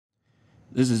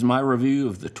This is my review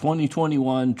of the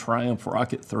 2021 Triumph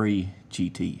Rocket 3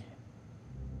 GT.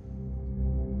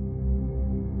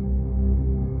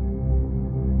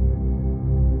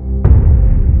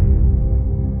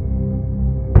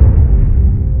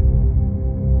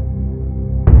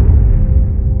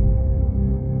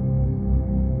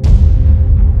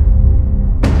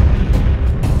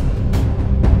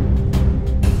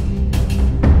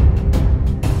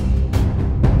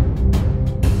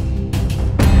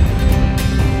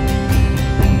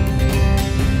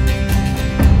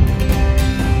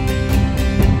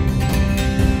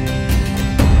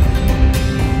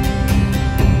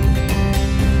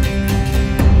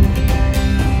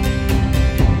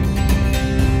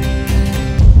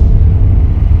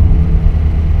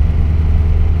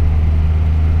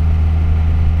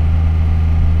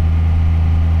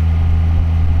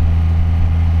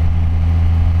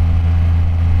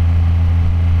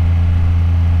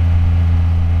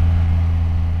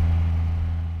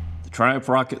 Triumph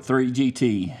Rocket 3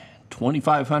 GT,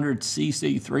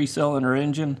 2500cc 3-cylinder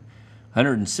engine,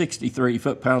 163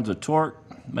 foot-pounds of torque,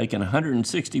 making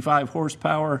 165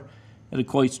 horsepower. It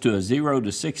equates to a 0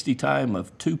 to 60 time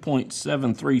of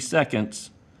 2.73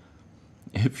 seconds,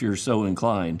 if you're so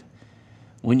inclined.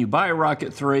 When you buy a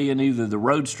Rocket 3 in either the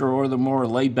Roadster or the more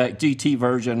laid-back GT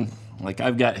version, like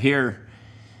I've got here,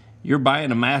 you're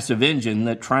buying a massive engine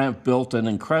that Triumph built an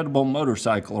incredible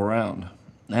motorcycle around.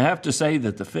 I have to say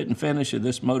that the fit and finish of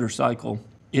this motorcycle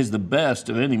is the best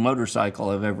of any motorcycle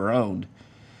I've ever owned.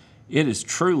 It is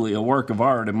truly a work of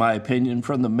art, in my opinion,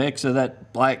 from the mix of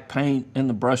that black paint and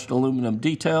the brushed aluminum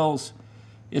details.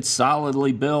 It's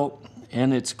solidly built,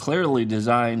 and it's clearly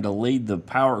designed to lead the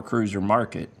power cruiser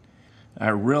market. I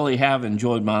really have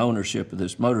enjoyed my ownership of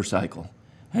this motorcycle.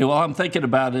 Hey, while I'm thinking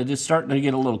about it, it's starting to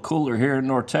get a little cooler here in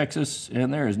North Texas,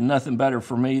 and there is nothing better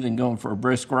for me than going for a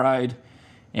brisk ride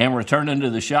and returning to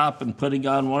the shop and putting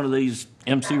on one of these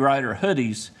MCrider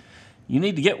hoodies. You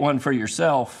need to get one for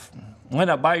yourself. Why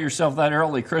not buy yourself that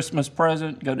early Christmas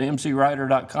present? Go to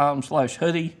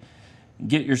MCrider.com/hoodie.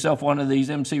 Get yourself one of these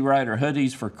MCrider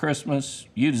hoodies for Christmas.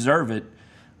 You deserve it.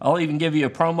 I'll even give you a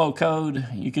promo code.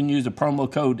 You can use the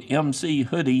promo code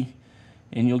MCHoodie,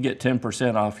 and you'll get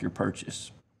 10% off your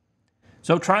purchase.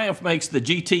 So Triumph makes the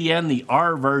GT and the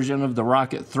R version of the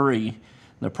Rocket 3.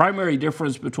 The primary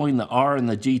difference between the R and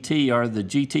the GT are the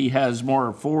GT has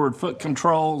more forward foot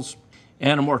controls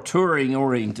and a more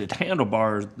touring-oriented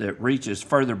handlebar that reaches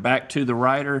further back to the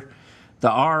rider. The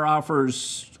R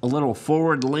offers a little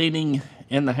forward leaning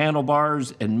in the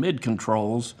handlebars and mid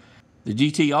controls. The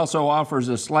GT also offers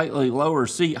a slightly lower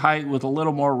seat height with a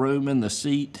little more room in the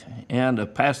seat and a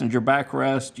passenger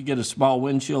backrest. You get a small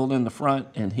windshield in the front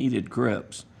and heated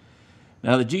grips.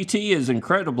 Now, the GT is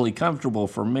incredibly comfortable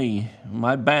for me.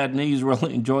 My bad knees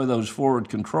really enjoy those forward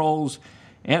controls,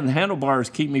 and the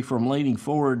handlebars keep me from leaning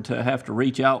forward to have to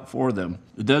reach out for them.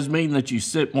 It does mean that you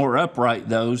sit more upright,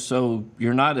 though, so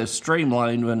you're not as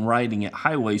streamlined when riding at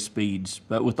highway speeds.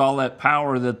 But with all that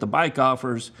power that the bike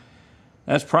offers,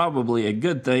 that's probably a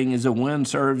good thing, as the wind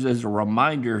serves as a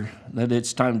reminder that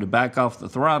it's time to back off the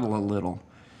throttle a little.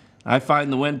 I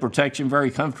find the wind protection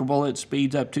very comfortable at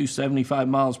speeds up to 75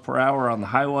 miles per hour on the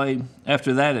highway.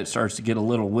 After that, it starts to get a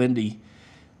little windy.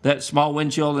 That small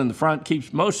windshield in the front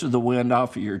keeps most of the wind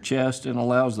off of your chest and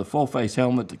allows the full-face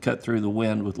helmet to cut through the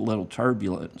wind with little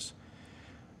turbulence.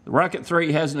 The Rocket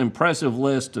 3 has an impressive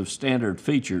list of standard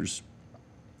features.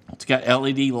 It's got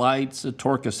LED lights, a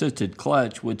torque-assisted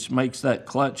clutch, which makes that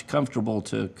clutch comfortable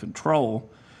to control.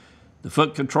 The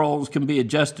foot controls can be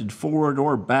adjusted forward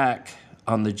or back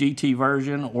on the GT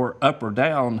version, or up or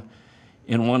down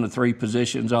in one of three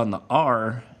positions on the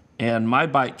R, and my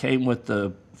bike came with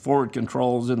the forward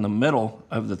controls in the middle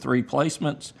of the three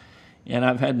placements, and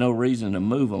I've had no reason to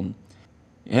move them.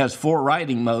 It has 4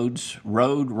 riding modes: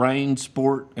 road, rain,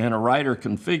 sport, and a rider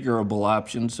configurable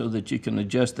option so that you can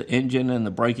adjust the engine and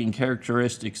the braking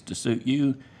characteristics to suit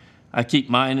you. I keep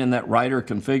mine in that rider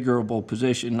configurable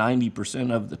position 90%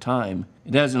 of the time.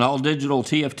 It has an all-digital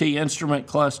TFT instrument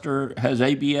cluster, has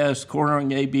ABS,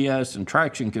 cornering ABS, and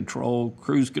traction control,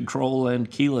 cruise control, and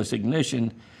keyless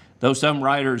ignition. Though some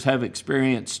riders have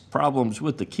experienced problems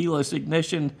with the keyless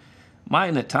ignition,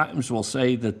 mine at times will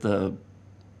say that the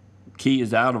key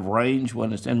is out of range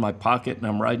when it's in my pocket and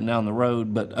I'm riding down the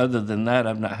road, but other than that,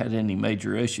 I've not had any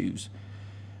major issues.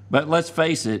 But let's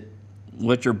face it,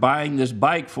 what you're buying this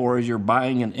bike for is you're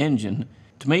buying an engine.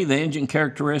 To me, the engine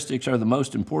characteristics are the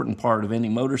most important part of any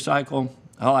motorcycle.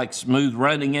 I like smooth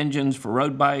running engines for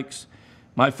road bikes.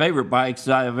 My favorite bikes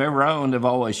I have ever owned have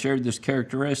always shared this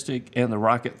characteristic, and the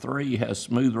Rocket 3 has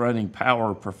smooth running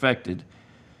power perfected.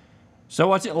 So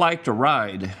what's it like to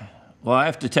ride? Well, I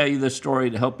have to tell you this story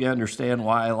to help you understand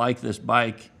why I like this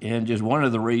bike and just one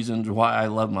of the reasons why I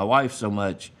love my wife so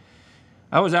much.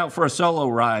 I was out for a solo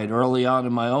ride early on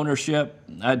in my ownership.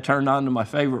 I'd turned onto my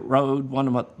favorite road, one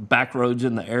of my back roads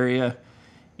in the area,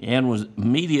 and was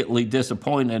immediately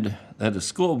disappointed that a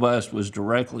school bus was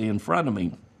directly in front of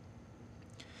me.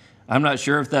 I'm not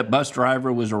sure if that bus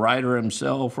driver was a rider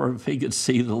himself or if he could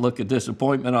see the look of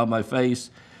disappointment on my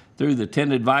face through the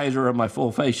tinted visor of my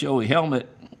full-face showy helmet,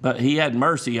 but he had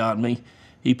mercy on me.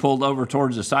 He pulled over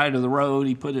towards the side of the road,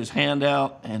 he put his hand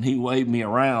out, and he waved me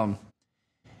around.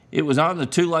 It was on the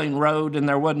 2-lane road and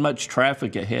there wasn't much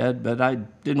traffic ahead, but I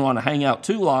didn't want to hang out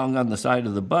too long on the side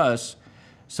of the bus,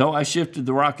 so I shifted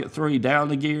the Rocket 3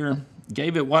 down a gear,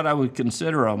 gave it what I would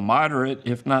consider a moderate,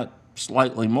 if not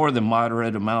slightly more than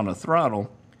moderate amount of throttle.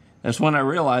 That's when I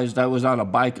realized I was on a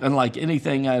bike unlike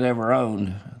anything I'd ever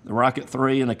owned. The Rocket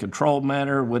 3, in a controlled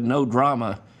manner with no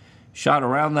drama, shot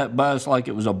around that bus like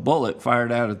it was a bullet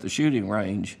fired out at the shooting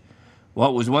range.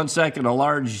 What was 1 second a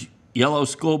large yellow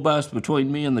school bus between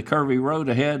me and the curvy road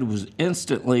ahead was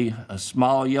instantly a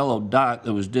small yellow dot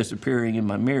that was disappearing in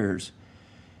my mirrors.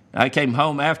 I came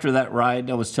home after that ride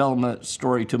and I was telling that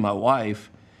story to my wife.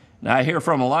 Now, I hear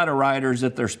from a lot of riders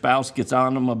that their spouse gets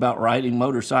on them about riding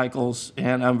motorcycles,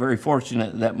 and I'm very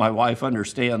fortunate that my wife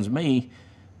understands me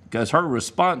because her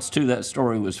response to that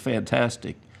story was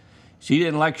fantastic. She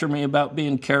didn't lecture me about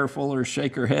being careful or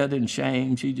shake her head in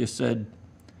shame. She just said,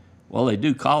 well, they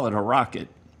do call it a rocket.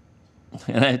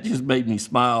 And that just made me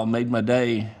smile, made my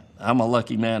day. I'm a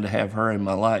lucky man to have her in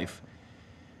my life.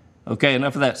 Okay,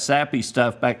 enough of that sappy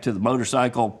stuff. Back to the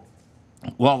motorcycle.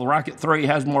 While the Rocket 3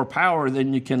 has more power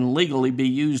than you can legally be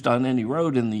used on any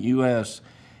road in the U.S.,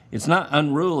 it's not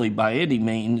unruly by any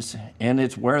means, and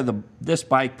it's where this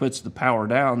bike puts the power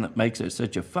down that makes it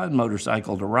such a fun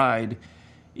motorcycle to ride,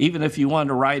 even if you want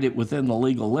to ride it within the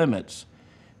legal limits.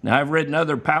 Now, I've ridden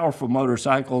other powerful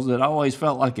motorcycles that always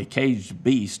felt like a caged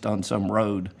beast on some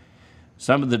road.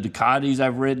 Some of the Ducatis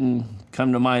I've ridden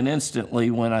come to mind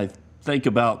instantly when I think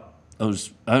about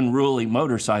those unruly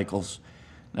motorcycles.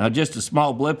 Now, just a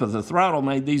small blip of the throttle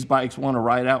made these bikes want to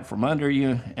ride out from under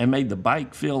you and made the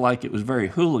bike feel like it was very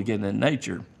hooligan in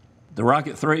nature. The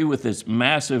Rocket 3 with its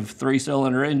massive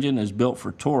 3-cylinder engine is built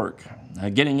for torque. Now,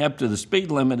 getting up to the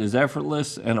speed limit is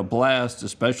effortless and a blast,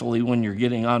 especially when you're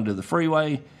getting onto the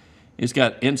freeway. It's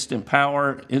got instant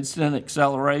power, instant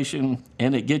acceleration,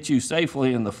 and it gets you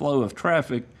safely in the flow of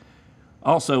traffic,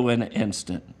 also in an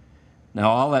instant. Now,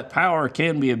 all that power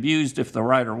can be abused if the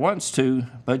rider wants to,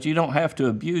 but you don't have to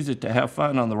abuse it to have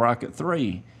fun on the Rocket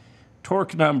 3.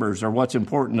 Torque numbers are what's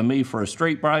important to me for a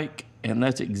street bike, and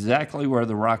that's exactly where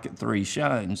the Rocket 3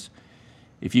 shines.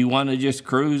 If you want to just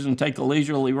cruise and take a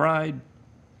leisurely ride,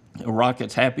 the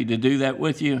Rocket's happy to do that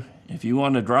with you. If you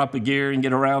want to drop a gear and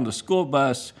get around a school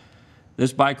bus,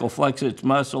 this bike will flex its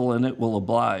muscle and it will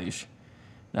oblige.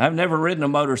 Now, I've never ridden a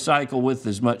motorcycle with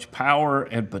as much power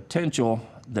and potential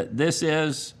that this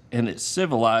is, and it's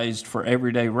civilized for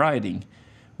everyday riding.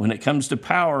 When it comes to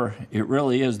power, it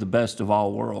really is the best of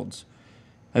all worlds.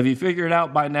 Have you figured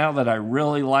out by now that I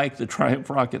really like the Triumph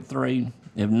Rocket 3?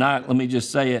 If not, let me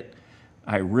just say it.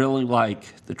 I really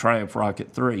like the Triumph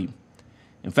Rocket 3.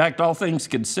 In fact, all things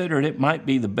considered, it might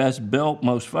be the best built,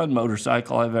 most fun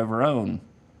motorcycle I've ever owned.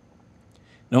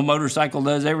 No motorcycle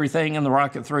does everything, and the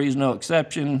Rocket 3 is no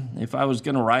exception. If I was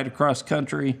going to ride across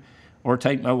country or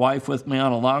take my wife with me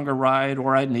on a longer ride,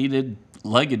 or I needed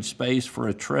luggage space for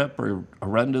a trip or a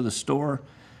run to the store,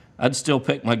 I'd still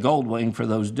pick my Goldwing for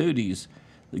those duties.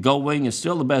 The Goldwing is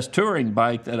still the best touring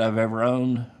bike that I've ever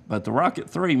owned, but the Rocket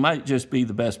 3 might just be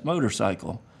the best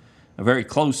motorcycle. A very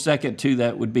close second to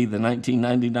that would be the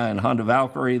 1999 Honda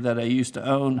Valkyrie that I used to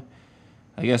own.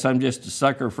 I guess I'm just a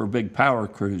sucker for big power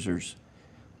cruisers.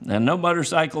 Now, no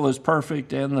motorcycle is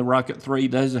perfect, and the Rocket 3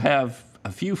 does have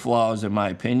a few flaws, in my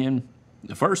opinion.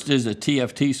 The first is a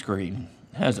TFT screen.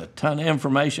 It has a ton of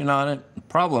information on it. The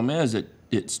problem is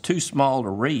it's too small to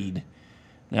read.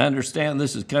 Now, I understand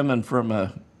this is coming from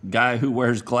a guy who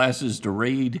wears glasses to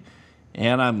read,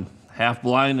 and I'm half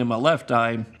blind in my left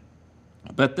eye,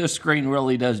 but this screen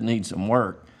really does need some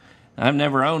work. I've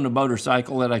never owned a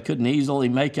motorcycle that I couldn't easily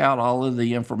make out all of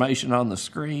the information on the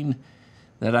screen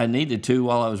that I needed to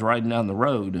while I was riding down the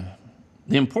road.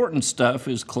 The important stuff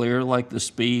is clear, like the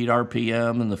speed,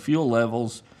 RPM, and the fuel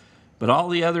levels, but all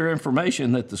the other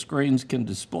information that the screens can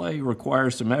display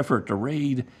requires some effort to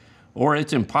read, or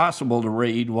it's impossible to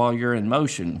read while you're in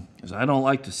motion. Because I don't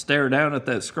like to stare down at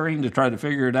that screen to try to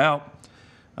figure it out.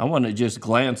 I want to just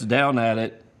glance down at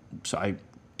it so I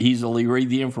easily read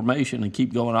the information and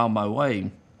keep going on my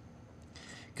way.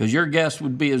 because your guess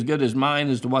would be as good as mine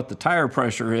as to what the tire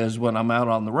pressure is when I'm out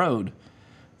on the road.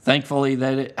 Thankfully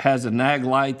that it has a nag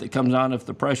light that comes on if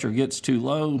the pressure gets too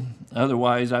low.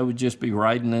 Otherwise, I would just be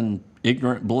riding in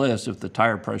ignorant bliss if the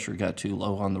tire pressure got too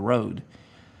low on the road.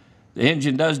 The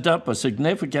engine does dump a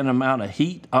significant amount of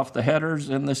heat off the headers,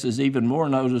 and this is even more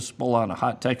noticeable on a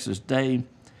hot Texas day.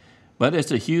 But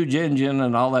it's a huge engine,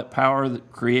 and all that power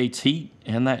that creates heat,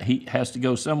 and that heat has to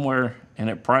go somewhere, and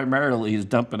it primarily is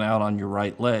dumping out on your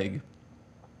right leg.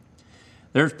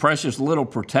 There's precious little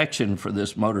protection for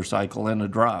this motorcycle in a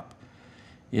drop.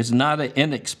 It's not an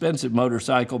inexpensive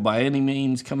motorcycle by any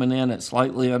means, coming in at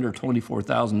slightly under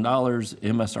 $24,000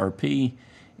 MSRP.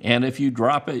 And if you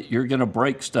drop it, you're going to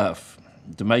break stuff.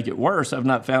 To make it worse, I've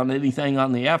not found anything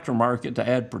on the aftermarket to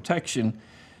add protection,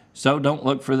 so don't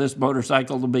look for this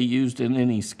motorcycle to be used in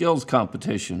any skills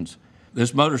competitions.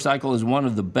 This motorcycle is one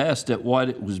of the best at what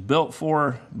it was built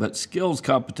for, but skills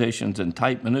competitions and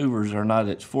tight maneuvers are not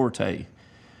its forte.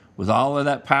 With all of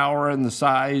that power and the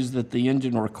size that the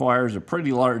engine requires a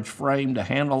pretty large frame to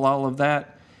handle all of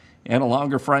that, and a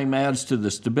longer frame adds to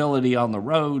the stability on the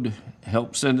road,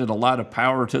 helps send it a lot of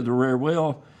power to the rear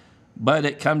wheel, but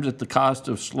it comes at the cost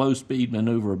of slow speed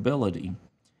maneuverability.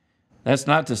 That's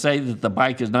not to say that the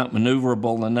bike is not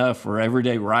maneuverable enough for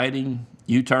everyday riding.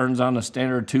 U-turns on a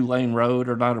standard 2-lane road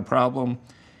are not a problem.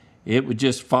 It would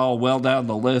just fall well down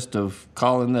the list of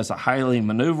calling this a highly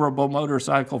maneuverable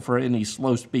motorcycle for any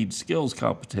slow speed skills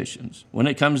competitions. When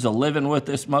it comes to living with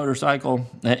this motorcycle,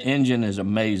 that engine is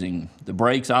amazing. The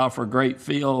brakes offer great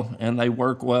feel and they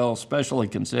work well, especially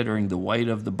considering the weight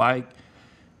of the bike.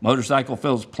 Motorcycle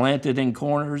feels planted in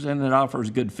corners and it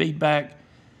offers good feedback.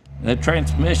 The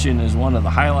transmission is one of the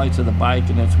highlights of the bike,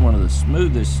 and it's one of the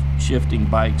smoothest shifting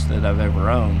bikes that I've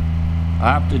ever owned.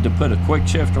 I opted to put a quick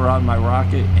shifter on my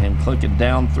Rocket, and clicking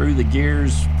down through the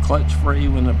gears clutch free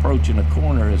when approaching a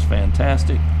corner is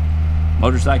fantastic.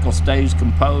 Motorcycle stays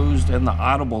composed, and the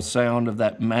audible sound of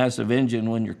that massive engine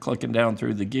when you're clicking down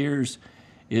through the gears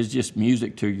is just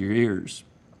music to your ears.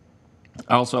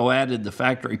 I also added the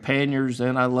factory panniers,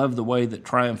 and I love the way that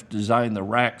Triumph designed the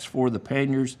racks for the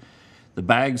panniers. The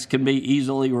bags can be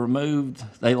easily removed.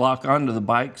 They lock onto the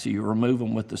bike, so you remove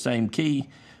them with the same key.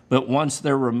 But once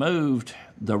they're removed,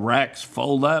 the racks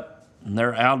fold up and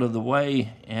they're out of the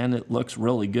way, and it looks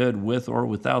really good with or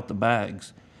without the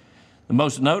bags. The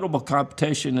most notable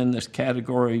competition in this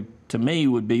category to me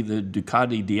would be the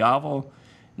Ducati Diavel.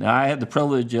 Now, I had the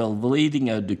privilege of leading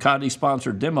a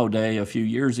Ducati-sponsored demo day a few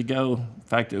years ago. In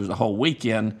fact, it was a whole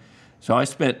weekend. So I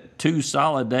spent 2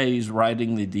 solid days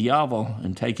riding the Diavel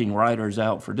and taking riders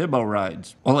out for demo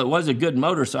rides. While it was a good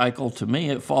motorcycle, to me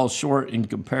it falls short in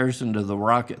comparison to the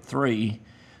Rocket 3.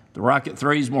 The Rocket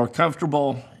 3 is more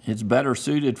comfortable, it's better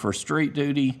suited for street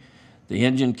duty, the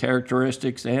engine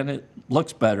characteristics, and it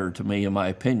looks better to me in my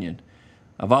opinion.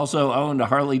 I've also owned a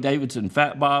Harley-Davidson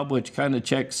Fat Bob, which kind of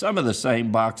checks some of the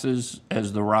same boxes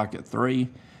as the Rocket 3.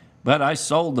 But I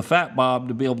sold the Fat Bob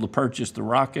to be able to purchase the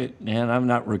Rocket, and I've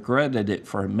not regretted it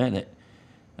for a minute.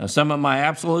 Now, some of my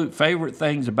absolute favorite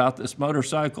things about this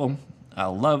motorcycle, I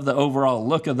love the overall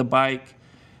look of the bike.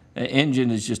 The engine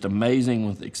is just amazing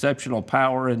with exceptional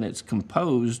power, and it's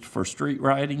composed for street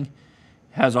riding. It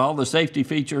has all the safety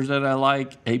features that I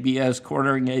like: ABS,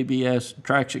 quartering ABS,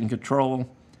 traction control.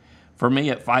 For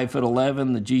me, at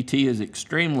 5'11", the GT is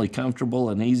extremely comfortable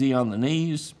and easy on the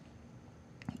knees.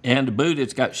 And to boot,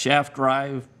 it's got shaft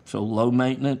drive, so low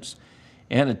maintenance,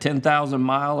 and a 10,000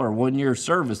 mile or 1 year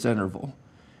service interval.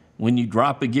 When you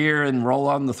drop a gear and roll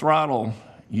on the throttle,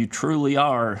 you truly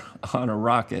are on a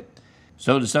rocket.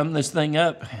 So to sum this thing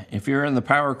up, if you're in the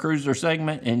power cruiser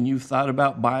segment and you've thought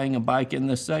about buying a bike in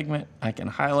this segment, I can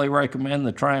highly recommend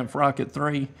the Triumph Rocket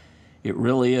 3. It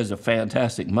really is a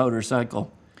fantastic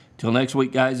motorcycle. Till next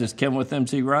week, guys, it's Kevin with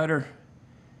MCrider,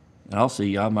 and I'll see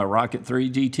you on my Rocket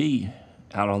 3 GT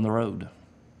out on the road.